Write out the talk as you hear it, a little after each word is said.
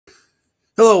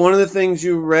Hello. One of the things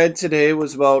you read today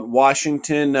was about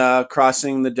Washington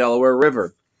crossing the Delaware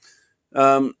River.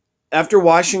 Um, After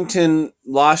Washington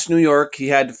lost New York, he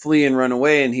had to flee and run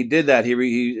away, and he did that.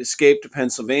 He escaped to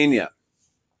Pennsylvania.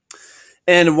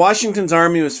 And Washington's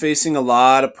army was facing a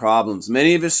lot of problems.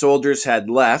 Many of his soldiers had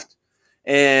left,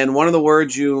 and one of the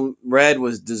words you read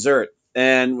was desert.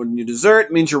 And when you desert,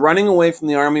 it means you're running away from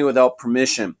the army without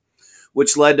permission,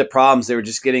 which led to problems. They were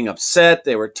just getting upset.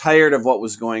 They were tired of what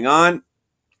was going on.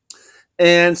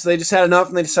 And so they just had enough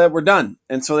and they decided we're done.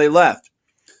 And so they left.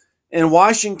 And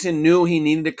Washington knew he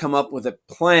needed to come up with a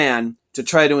plan to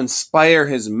try to inspire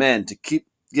his men to keep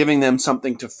giving them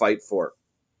something to fight for.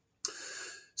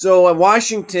 So what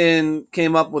Washington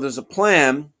came up with as a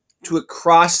plan to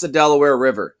cross the Delaware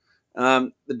River.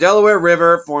 The Delaware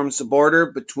River forms the border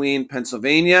between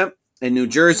Pennsylvania and New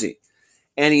Jersey.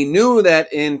 And he knew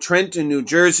that in Trenton, New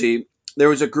Jersey, there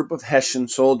was a group of Hessian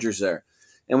soldiers there.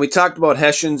 And we talked about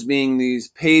Hessians being these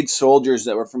paid soldiers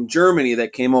that were from Germany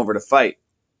that came over to fight.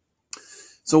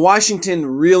 So Washington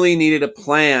really needed a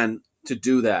plan to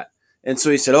do that. And so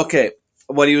he said, okay,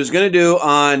 what he was going to do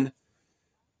on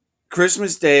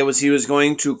Christmas Day was he was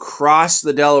going to cross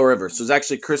the Delaware River. So it was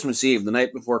actually Christmas Eve, the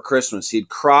night before Christmas. He'd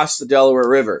cross the Delaware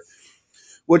River,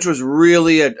 which was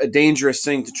really a dangerous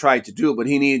thing to try to do, but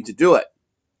he needed to do it.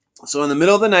 So in the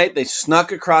middle of the night, they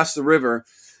snuck across the river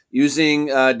using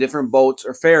different boats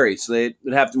or ferries. So they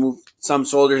would have to move some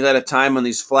soldiers at a time on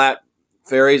these flat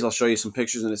ferries. I'll show you some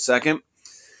pictures in a second.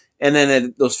 And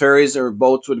then those ferries or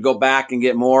boats would go back and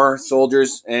get more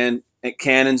soldiers and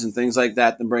cannons and things like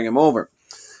that and bring them over.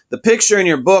 The picture in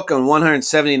your book on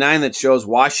 179 that shows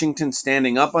Washington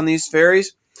standing up on these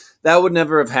ferries, that would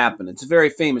never have happened. It's a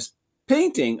very famous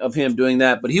painting of him doing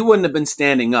that, but he wouldn't have been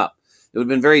standing up. It would have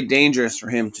been very dangerous for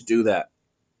him to do that.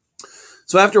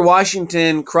 So after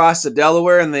Washington crossed the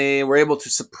Delaware and they were able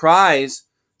to surprise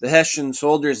the Hessian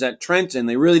soldiers at Trenton,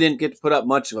 they really didn't get to put up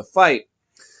much of a fight.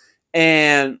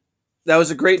 And that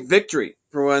was a great victory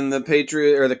for when the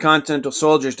the Continental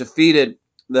soldiers defeated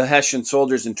the Hessian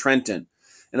soldiers in Trenton.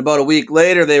 And about a week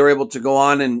later, they were able to go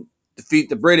on and defeat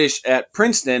the British at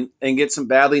Princeton and get some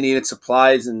badly needed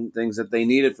supplies and things that they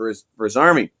needed for his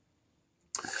army.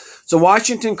 So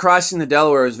Washington crossing the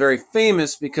Delaware is very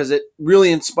famous because it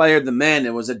really inspired the men.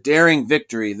 It was a daring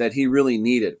victory that he really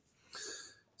needed.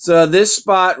 So this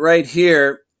spot right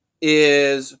here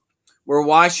is where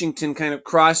Washington kind of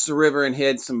crossed the river and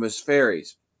hid some of his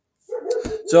ferries.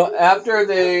 So after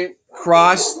they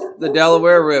crossed the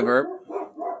Delaware River,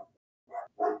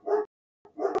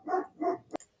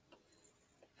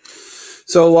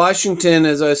 so Washington,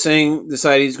 as I was saying,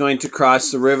 decided he's going to cross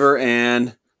the river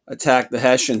and attack the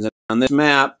Hessians. And on this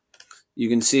map, you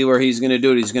can see where he's going to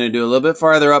do it. He's going to do a little bit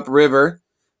farther upriver,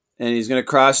 and he's going to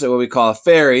cross at what we call a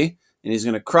ferry, and he's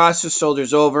going to cross the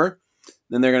soldiers over.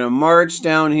 Then they're going to march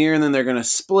down here, and then they're going to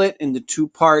split into two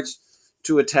parts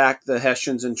to attack the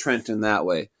Hessians in Trenton that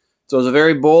way. So it was a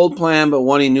very bold plan, but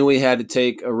one he knew he had to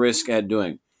take a risk at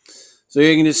doing. So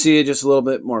you can just see it just a little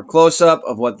bit more close-up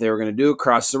of what they were going to do.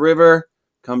 Cross the river,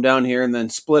 come down here, and then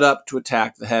split up to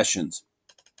attack the Hessians.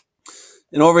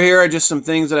 And over here are just some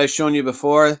things that I've shown you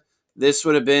before. This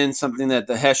would have been something that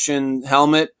the Hessian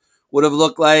helmet would have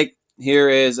looked like. Here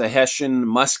is a Hessian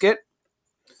musket.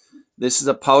 This is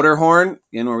a powder horn,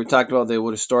 again, where we talked about they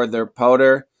would have stored their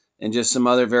powder, and just some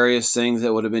other various things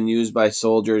that would have been used by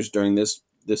soldiers during this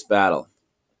battle.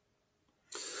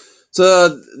 So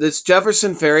this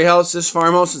Jefferson Ferry House, this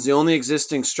farmhouse is the only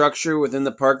existing structure within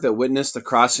the park that witnessed the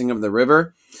crossing of the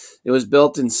river. It was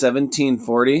built in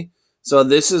 1740. So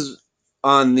this is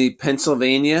on the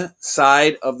Pennsylvania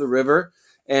side of the river,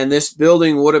 and this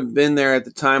building would have been there at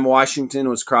the time Washington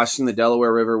was crossing the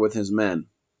Delaware River with his men.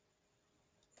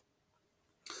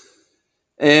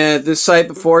 And at this site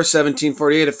before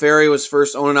 1748, a ferry was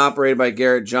first owned and operated by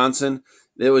Garrett Johnson.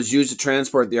 It was used to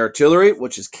transport the artillery,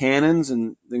 which is cannons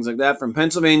and things like that, from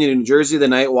Pennsylvania to New Jersey the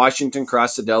night Washington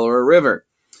crossed the Delaware River.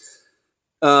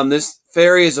 This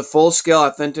ferry is a full-scale,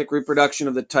 authentic reproduction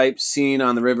of the type seen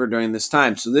on the river during this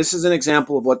time. So this is an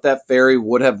example of what that ferry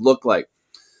would have looked like.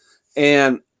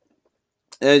 And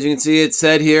as you can see, it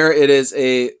said here, it is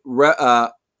a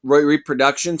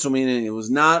reproduction, so meaning it was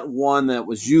not one that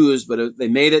was used, but they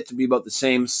made it to be about the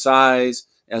same size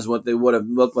as what they would have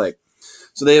looked like.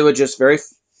 So they would just very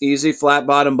easy flat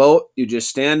bottom boat. You just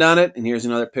stand on it, and here's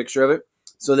another picture of it.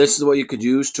 So this is what you could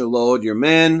use to load your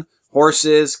men,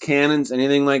 horses, cannons,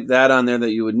 anything like that on there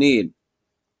that you would need.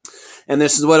 And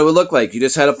this is what it would look like. You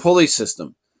just had a pulley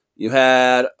system. You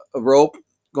had a rope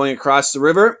going across the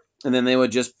river, and then they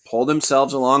would just pull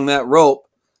themselves along that rope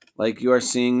like you are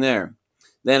seeing there.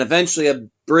 Then eventually a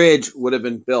bridge would have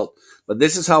been built. But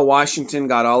this is how Washington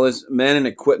got all his men and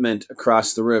equipment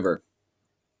across the river.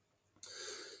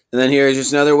 And then here's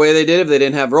just another way they did it. If they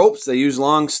didn't have ropes, they used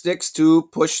long sticks to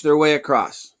push their way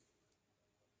across.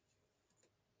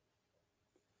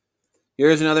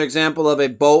 Here's another example of a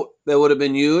boat that would have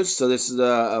been used. So this is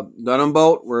a Dunham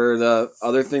boat, where the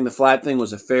other thing, the flat thing,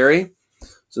 was a ferry.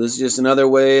 So this is just another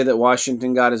way that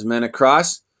Washington got his men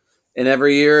across. And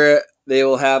every year they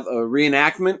will have a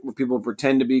reenactment where people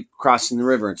pretend to be crossing the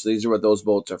river. And so these are what those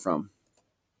boats are from.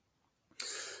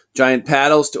 Giant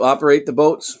paddles to operate the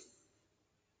boats.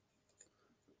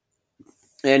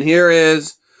 And here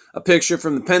is a picture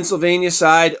from the Pennsylvania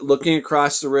side looking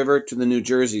across the river to the New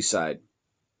Jersey side.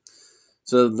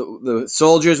 So the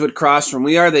soldiers would cross from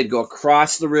where we are. They'd go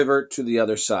across the river to the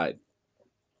other side.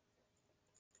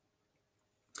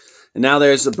 And now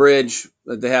there's the bridge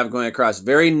that they have going across.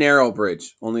 Very narrow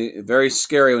bridge. Only very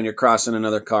scary when you're crossing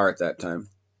another car at that time.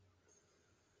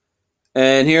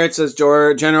 And here it says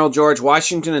General George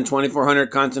Washington and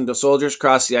 2,400 Continental soldiers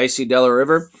crossed the icy Delaware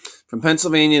River from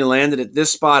Pennsylvania and landed at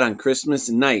this spot on Christmas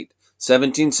night,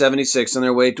 1776, on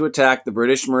their way to attack the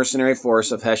British mercenary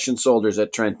force of Hessian soldiers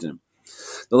at Trenton.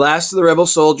 The last of the rebel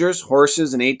soldiers,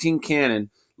 horses, and 18 cannon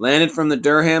landed from the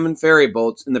Durham and ferry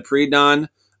boats in the pre-dawn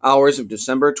hours of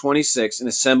December 26 and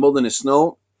assembled in a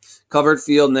snow-covered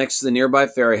field next to the nearby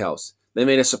ferry house. They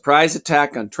made a surprise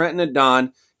attack on Trenton at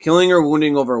dawn, killing or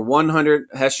wounding over 100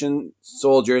 Hessian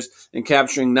soldiers and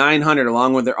capturing 900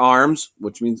 along with their arms,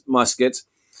 which means muskets,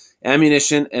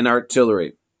 ammunition, and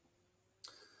artillery.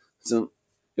 So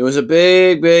it was a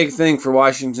big, big thing for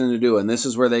Washington to do, and this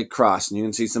is where they crossed. And you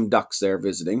can see some ducks there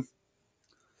visiting.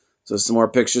 So some more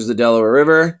pictures of the Delaware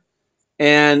River.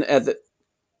 And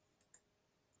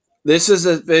this is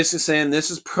basically saying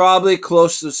this is probably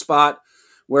close to the spot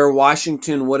where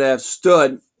Washington would have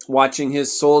stood watching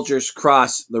his soldiers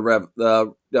cross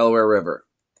the Delaware River.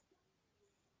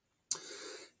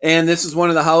 And this is one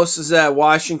of the houses that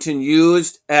Washington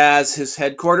used as his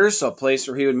headquarters, so a place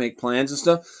where he would make plans and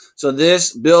stuff. So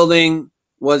this building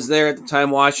was there at the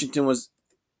time Washington was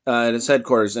at his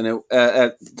headquarters, and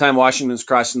at the time Washington was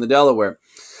crossing the Delaware.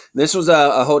 This was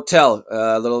a hotel,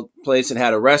 a little place that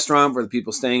had a restaurant where the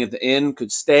people staying at the inn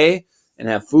could stay and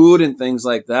have food and things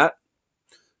like that.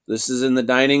 This is in the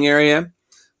dining area.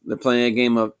 They're playing a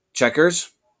game of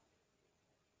checkers.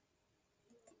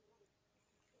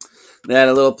 They had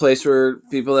a little place where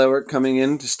people that were coming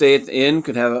in to stay at the inn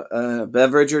could have a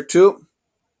beverage or two.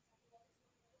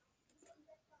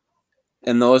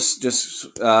 And those just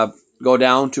go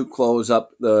down to close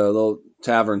up the little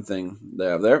tavern thing they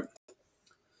have there.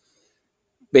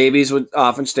 Babies would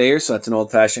often stay here, so that's an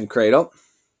old-fashioned cradle.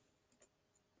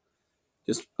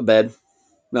 Just a bed.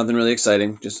 Nothing really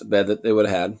exciting, just a bed that they would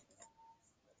have had.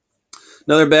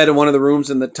 Another bed in one of the rooms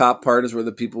in the top part is where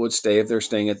the people would stay if they're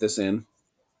staying at this inn.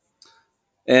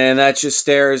 And that's just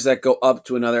stairs that go up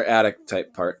to another attic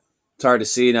type part. It's hard to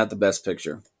see, not the best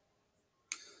picture.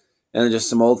 And then just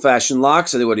some old-fashioned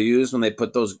locks that they would have used when they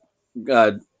put those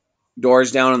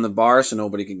doors down on the bar so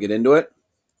nobody could get into it.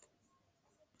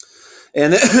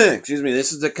 And excuse me,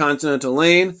 this is the Continental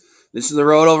Lane. This is the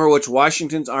road over which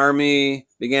Washington's army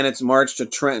began its march to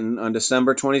Trenton on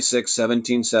December 26,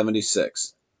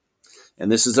 1776. And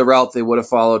this is the route they would have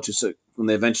followed when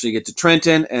they eventually get to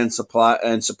Trenton and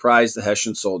surprise the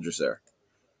Hessian soldiers there.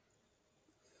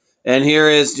 And here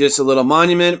is just a little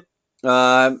monument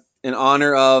in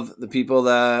honor of the people,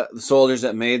 the soldiers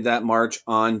that made that march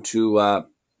onto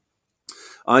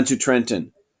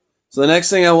Trenton. So the next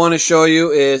thing I want to show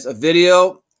you is a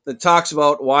video that talks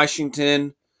about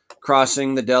Washington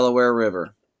crossing the Delaware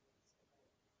River.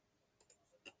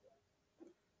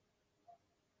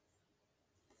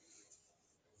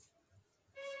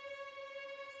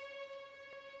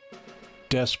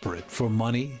 Desperate for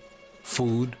money,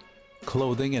 food,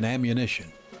 clothing, and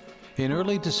ammunition, in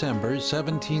early December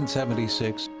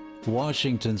 1776,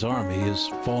 Washington's army is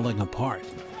falling apart.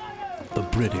 The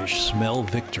British smell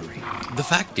victory. The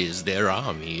fact is, their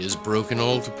army is broken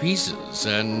all to pieces,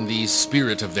 and the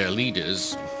spirit of their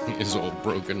leaders is all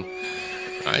broken.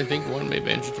 I think one may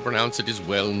venture to pronounce it is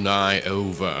well nigh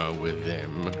over with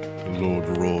them, Lord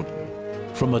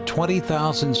Rawdon. From a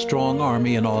 20,000-strong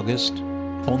army in August,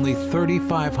 only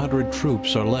 3,500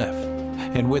 troops are left.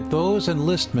 And with those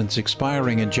enlistments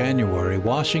expiring in January,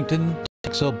 Washington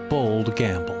takes a bold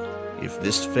gamble. If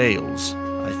this fails,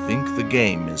 I think the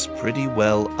game is pretty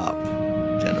well up.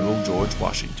 General George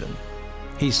Washington.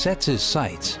 He sets his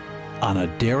sights on a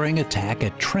daring attack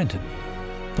at Trenton.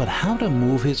 But how to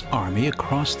move his army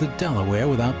across the Delaware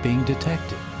without being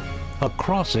detected? A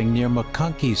crossing near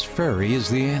McConkey's Ferry is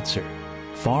the answer.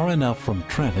 far enough from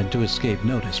Trenton to escape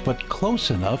notice, but close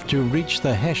enough to reach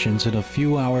the Hessians in a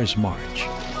few hours' march.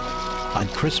 On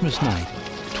Christmas night,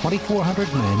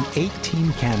 2,400 men,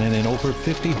 18 cannon, and over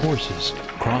 50 horses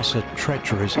cross a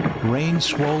treacherous,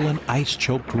 rain-swollen,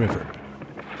 ice-choked river.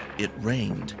 It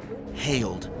rained,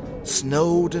 hailed,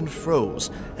 snowed, and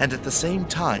froze, and at the same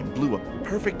time blew a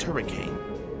perfect hurricane.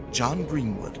 John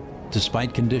Greenwood.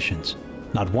 Despite conditions,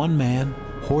 not one man,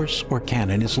 horse, or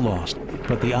cannon is lost,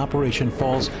 but the operation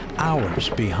falls hours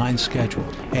behind schedule,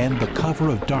 and the cover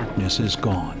of darkness is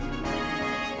gone.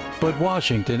 But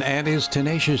Washington and his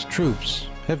tenacious troops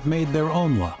have made their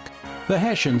own luck. The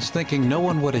Hessians, thinking no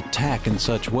one would attack in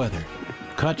such weather,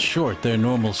 cut short their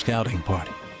normal scouting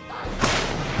party.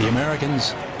 The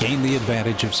Americans gain the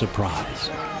advantage of surprise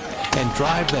and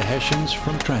drive the Hessians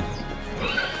from Trenton,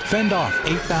 fend off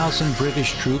 8,000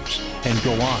 British troops, and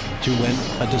go on to win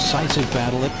a decisive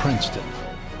battle at Princeton.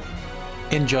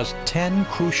 In just 10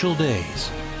 crucial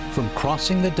days, from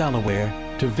crossing the Delaware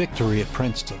to victory at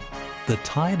Princeton, the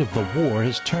tide of the war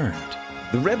has turned.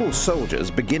 The rebel soldiers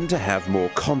begin to have more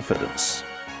confidence.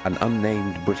 An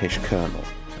unnamed British colonel.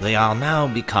 They are now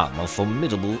become a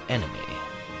formidable enemy.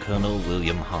 Colonel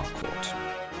William Harcourt.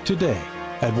 Today,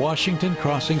 at Washington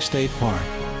Crossing State Park,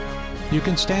 you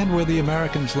can stand where the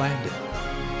Americans landed,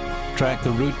 track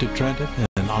the route to Trenton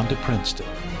and on to Princeton.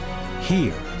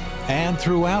 Here, and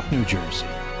throughout New Jersey,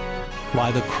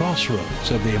 lie the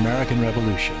crossroads of the American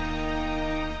Revolution.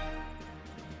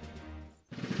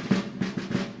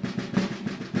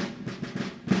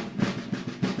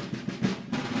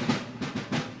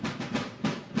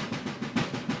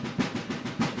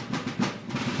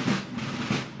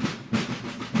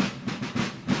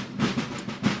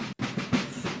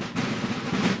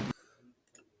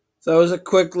 So that was a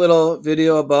quick little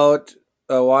video about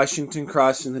Washington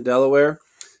crossing the Delaware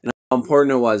and how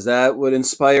important it was. That would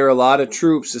inspire a lot of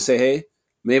troops to say, hey,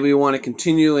 maybe we want to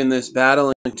continue in this battle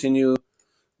and continue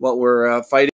what we're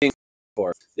fighting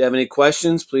for. If you have any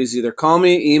questions, please either call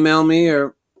me, email me,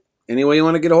 or any way you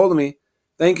want to get a hold of me.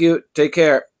 Thank you. Take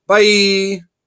care. Bye.